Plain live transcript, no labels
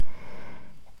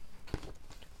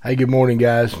Hey, good morning,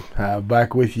 guys.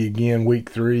 Back with you again,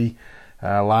 week 3,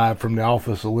 live from the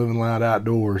office of Living Loud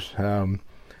Outdoors. A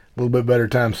little bit better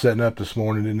time setting up this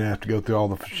morning. Didn't have to go through all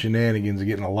the shenanigans of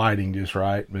getting the lighting just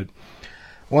right. But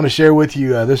I want to share with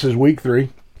you, this is week 3.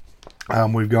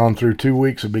 We've gone through 2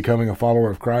 weeks of becoming a follower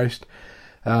of Christ.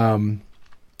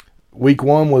 Week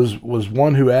 1 was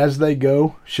one who, as they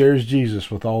go, shares Jesus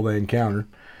with all they encounter.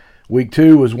 Week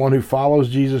 2 was one who follows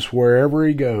Jesus wherever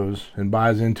he goes and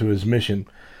buys into his mission.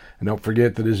 And don't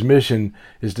forget that his mission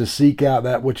is to seek out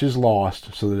that which is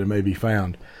lost so that it may be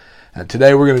found.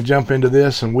 Today we're going to jump into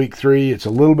this in week 3. It's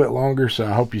a little bit longer, so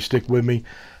I hope you stick with me.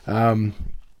 Who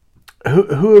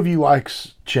of you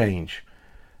likes change?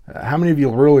 How many of you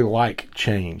really like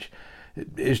change?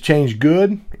 Is change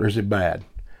good or is it bad?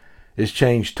 Is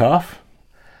change tough?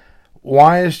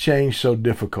 Why is change so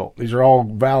difficult? These are all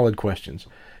valid questions.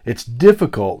 It's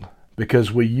difficult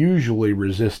because we usually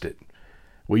resist it.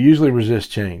 We usually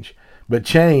resist change, but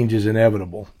change is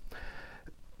inevitable.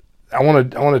 I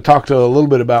want to talk to a little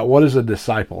bit about what is a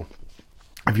disciple.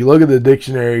 If you look at the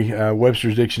dictionary,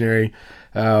 Webster's dictionary,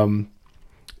 one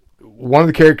of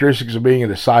the characteristics of being a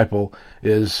disciple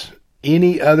is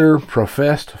any other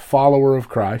professed follower of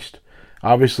Christ.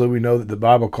 Obviously, we know that the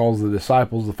Bible calls the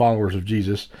disciples the followers of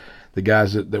Jesus, the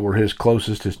guys that were his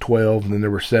closest, his 12, and then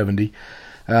there were 70.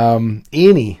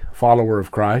 Any follower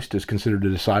of Christ is considered a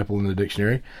disciple in the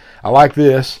dictionary. I like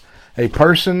this. A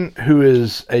person who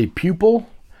is a pupil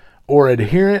or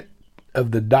adherent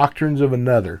of the doctrines of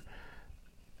another,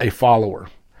 a follower.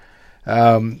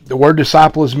 The word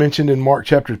disciple is mentioned in Mark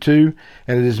chapter 2,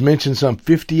 and it is mentioned some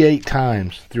 58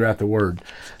 times throughout the word.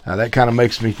 That kind of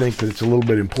makes me think that it's a little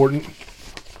bit important.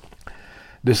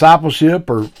 Discipleship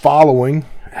or following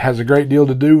has a great deal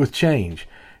to do with change.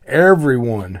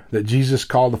 Everyone that Jesus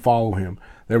called to follow him,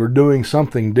 they were doing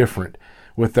something different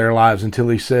with their lives until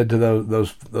he said to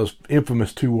those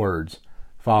infamous 2 words,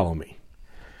 "Follow me."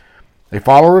 A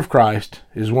follower of Christ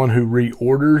is one who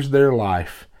reorders their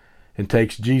life and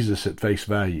takes Jesus at face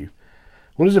value.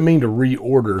 What does it mean to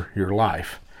reorder your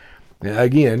life?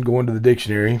 Again, going to the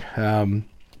dictionary,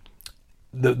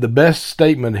 the best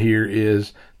statement here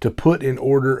is to put in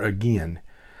order again.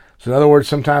 So in other words,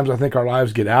 sometimes I think our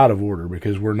lives get out of order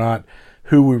because we're not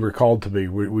who we were called to be.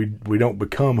 We don't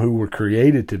become who we're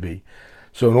created to be.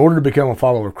 So in order to become a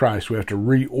follower of Christ, we have to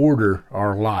reorder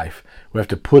our life. We have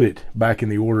to put it back in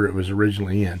the order it was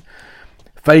originally in.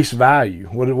 Face value.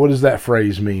 What does that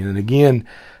phrase mean? And again,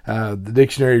 the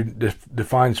dictionary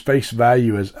defines face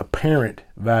value as apparent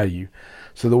value.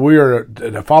 So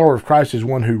that a follower of Christ is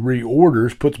one who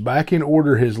reorders, puts back in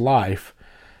order his life,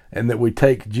 and that we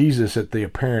take Jesus at the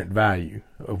apparent value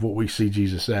of what we see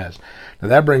Jesus as. Now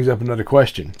that brings up another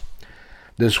question.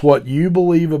 Does what you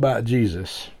believe about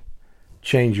Jesus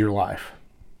change your life?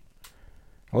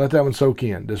 I'll let that one soak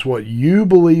in. Does what you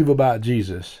believe about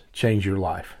Jesus change your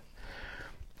life?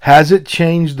 Has it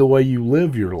changed the way you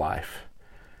live your life?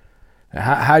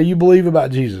 How you believe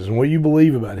about Jesus and what you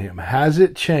believe about him, has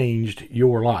it changed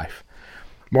your life?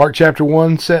 Mark chapter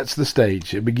 1 sets the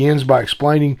stage. It begins by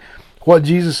explaining what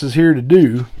Jesus is here to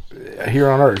do here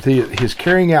on earth. He is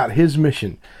carrying out his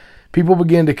mission. People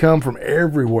begin to come from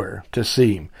everywhere to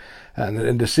see him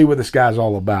and to see what this guy's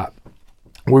all about.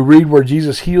 We read where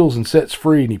Jesus heals and sets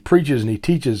free, and he preaches and he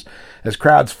teaches as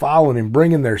crowds follow him,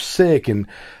 bringing their sick and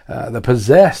the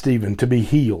possessed even to be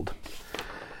healed.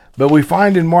 But we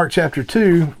find in Mark chapter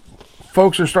 2,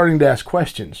 folks are starting to ask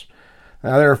questions.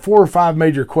 Now, there are 4 or 5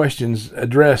 major questions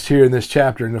addressed here in this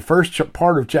chapter. In the first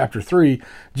part of chapter 3,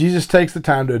 Jesus takes the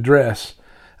time to address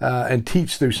and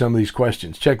teach through some of these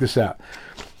questions. Check this out.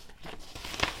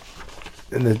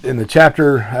 In the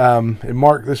chapter, in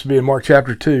Mark, this would be in Mark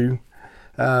chapter 2,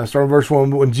 starting verse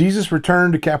 1. When Jesus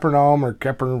returned to Capernaum, or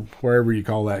wherever you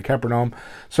call that, Capernaum,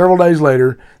 several days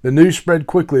later, the news spread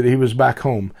quickly that he was back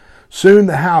home. Soon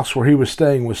the house where he was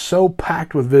staying was so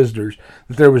packed with visitors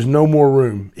that there was no more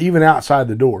room, even outside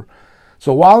the door.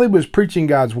 So while he was preaching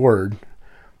God's word,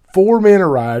 4 men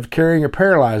arrived carrying a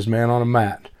paralyzed man on a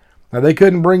mat. Now they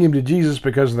couldn't bring him to Jesus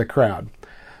because of the crowd.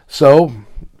 So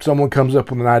someone comes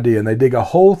up with an idea, and they dig a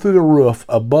hole through the roof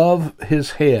above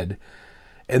his head,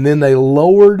 and then they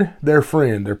lowered their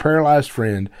paralyzed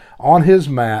friend, on his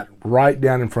mat right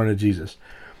down in front of Jesus.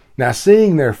 Now,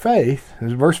 seeing their faith,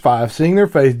 verse 5, seeing their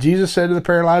faith, Jesus said to the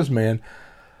paralyzed man,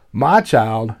 "My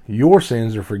child, your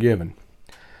sins are forgiven."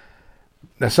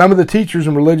 Now, some of the teachers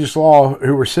in religious law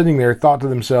who were sitting there thought to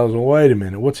themselves, well, wait a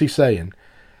minute, what's he saying?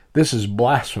 This is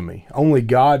blasphemy. Only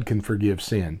God can forgive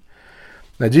sin.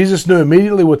 Now, Jesus knew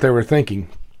immediately what they were thinking.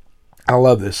 I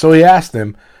love this. So he asked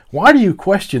them, "Why do you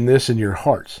question this in your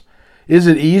hearts? Is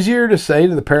it easier to say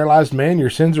to the paralyzed man, your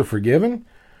sins are forgiven?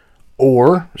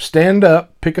 Or stand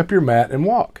up, pick up your mat, and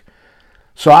walk?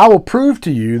 So I will prove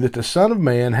to you that the Son of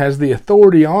Man has the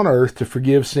authority on earth to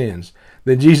forgive sins.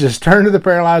 Then Jesus turned to the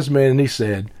paralyzed man and he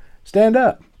said, stand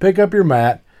up, pick up your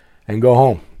mat, and go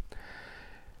home.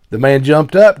 The man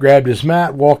jumped up, grabbed his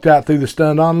mat, walked out through the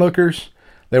stunned onlookers.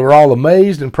 They were all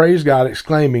amazed and praised God,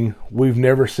 exclaiming, we've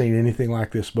never seen anything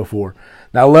like this before.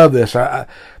 Now I love this.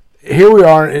 Here we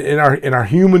are in our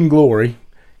human glory,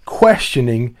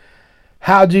 questioning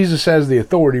how Jesus has the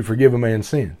authority to forgive a man's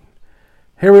sin.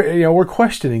 Here we're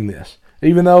questioning this,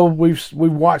 even though we've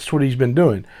watched what he's been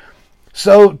doing.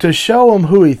 So to show him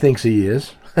who he thinks he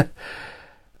is,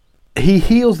 he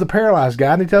heals the paralyzed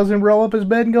guy and he tells him to roll up his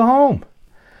bed and go home.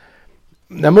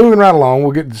 Now moving right along,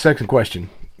 we'll get to the second question.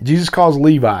 Jesus calls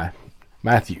Levi,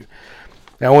 Matthew.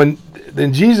 Now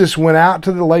then Jesus went out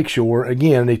to the lakeshore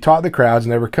again, and he taught the crowds,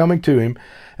 and they were coming to him.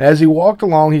 And as he walked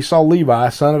along, he saw Levi,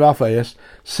 son of Alphaeus,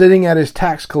 sitting at his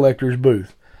tax collector's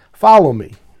booth. Follow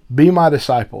me, be my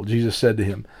disciple, Jesus said to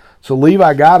him. So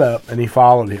Levi got up, and he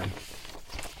followed him.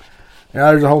 Now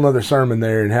there's a whole other sermon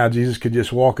there, and how Jesus could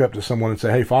just walk up to someone and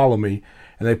say, hey, follow me.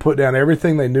 And they put down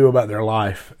everything they knew about their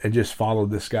life and just followed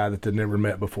this guy that they'd never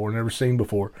met before, never seen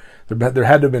before. There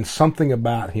had to have been something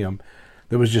about him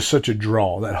that was just such a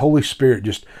draw, that Holy Spirit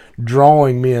just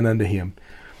drawing men unto him.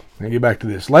 I'll get back to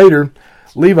this. Later,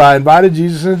 Levi invited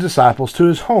Jesus and his disciples to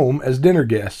his home as dinner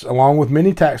guests, along with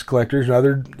many tax collectors and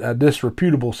other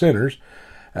disreputable sinners.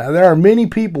 There are many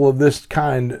people of this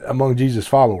kind among Jesus'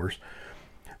 followers.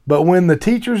 But when the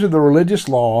teachers of the religious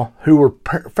law, who were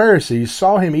Pharisees,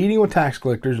 saw him eating with tax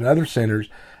collectors and other sinners,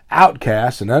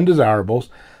 outcasts and undesirables,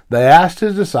 they asked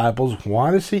his disciples,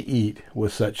 why does he eat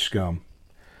with such scum?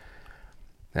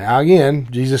 Now again,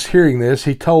 Jesus hearing this,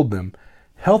 he told them,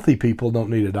 healthy people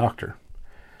don't need a doctor.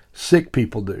 Sick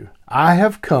people do. I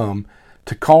have come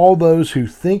to call those who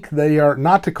think they are,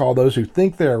 not to call those who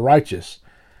think they are righteous,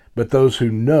 but those who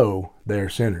know they are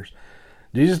sinners.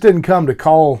 Jesus didn't come to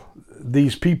call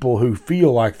these people who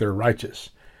feel like they're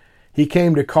righteous. He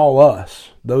came to call us,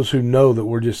 those who know that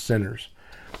we're just sinners.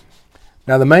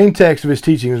 Now the main text of his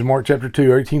teaching is Mark chapter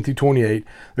 2, 18 through 28.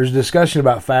 There's a discussion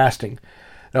about fasting.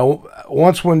 Now,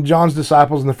 once when John's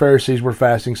disciples and the Pharisees were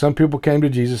fasting, some people came to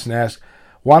Jesus and asked,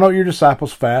 why don't your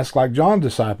disciples fast like John's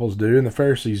disciples do and the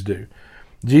Pharisees do?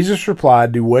 Jesus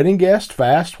replied, do wedding guests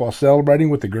fast while celebrating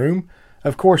with the groom?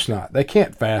 Of course not. They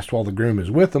can't fast while the groom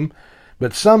is with them.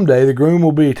 But someday the groom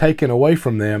will be taken away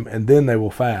from them, and then they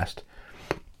will fast.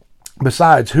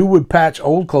 Besides, who would patch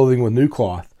old clothing with new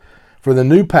cloth? For the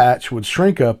new patch would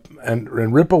shrink up and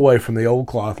rip away from the old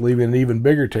cloth, leaving an even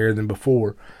bigger tear than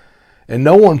before. And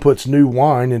no one puts new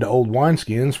wine into old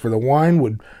wineskins, for the wine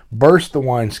would burst the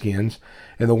wineskins,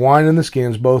 and the wine and the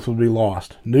skins both would be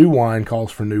lost. New wine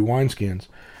calls for new wineskins.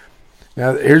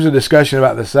 Now, here's a discussion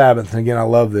about the Sabbath. And again, I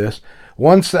love this.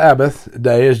 One Sabbath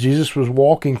day, as Jesus was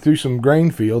walking through some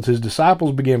grain fields, his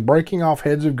disciples began breaking off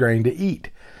heads of grain to eat.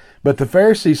 But the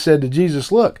Pharisees said to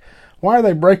Jesus, look, why are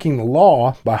they breaking the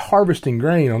law by harvesting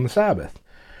grain on the Sabbath?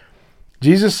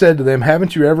 Jesus said to them,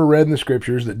 haven't you ever read in the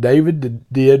Scriptures that David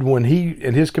did when he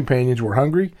and his companions were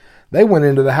hungry? They went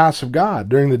into the house of God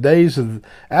during the days of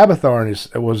Abiathar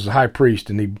was high priest,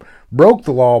 and he broke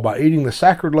the law by eating the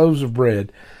sacred loaves of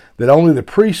bread that only the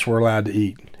priests were allowed to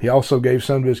eat. He also gave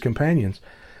some to his companions.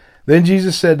 Then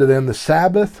Jesus said to them, the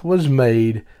Sabbath was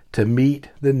made to meet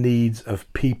the needs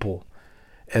of people,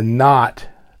 and not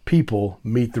people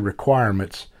meet the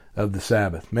requirements of the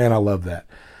Sabbath. Man, I love that.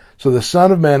 So the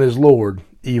Son of Man is Lord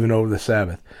even over the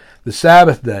Sabbath. The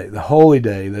Sabbath day, the holy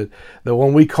day, the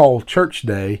one we call church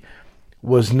day,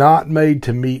 was not made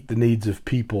to meet the needs of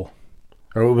people.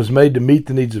 Or it was made to meet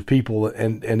the needs of people,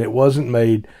 and it wasn't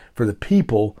made for the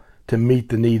people to meet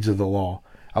the needs of the law.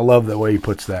 I love the way he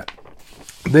puts that.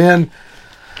 Then,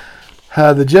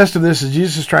 the gist of this is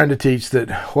Jesus is trying to teach that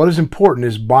what is important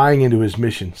is buying into his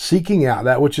mission, seeking out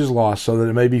that which is lost so that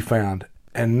it may be found,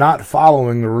 and not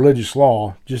following the religious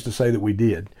law just to say that we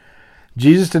did.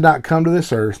 Jesus did not come to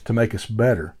this earth to make us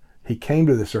better. He came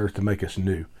to this earth to make us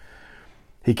new.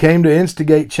 He came to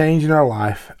instigate change in our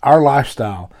life, our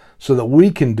lifestyle, so that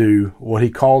we can do what he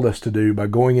called us to do by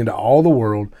going into all the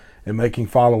world and making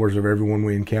followers of everyone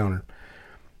we encounter.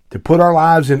 To put our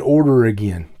lives in order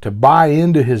again, to buy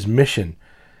into his mission,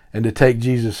 and to take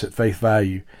Jesus at face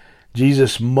value.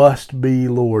 Jesus must be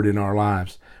Lord in our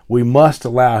lives. We must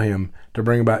allow him to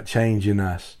bring about change in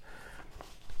us.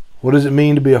 What does it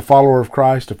mean to be a follower of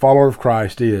Christ? A follower of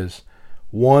Christ is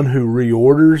one who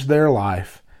reorders their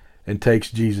life and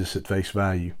takes Jesus at face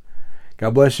value.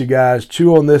 God bless you guys.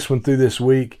 Chew on this one through this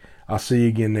week. I'll see you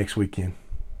again next weekend.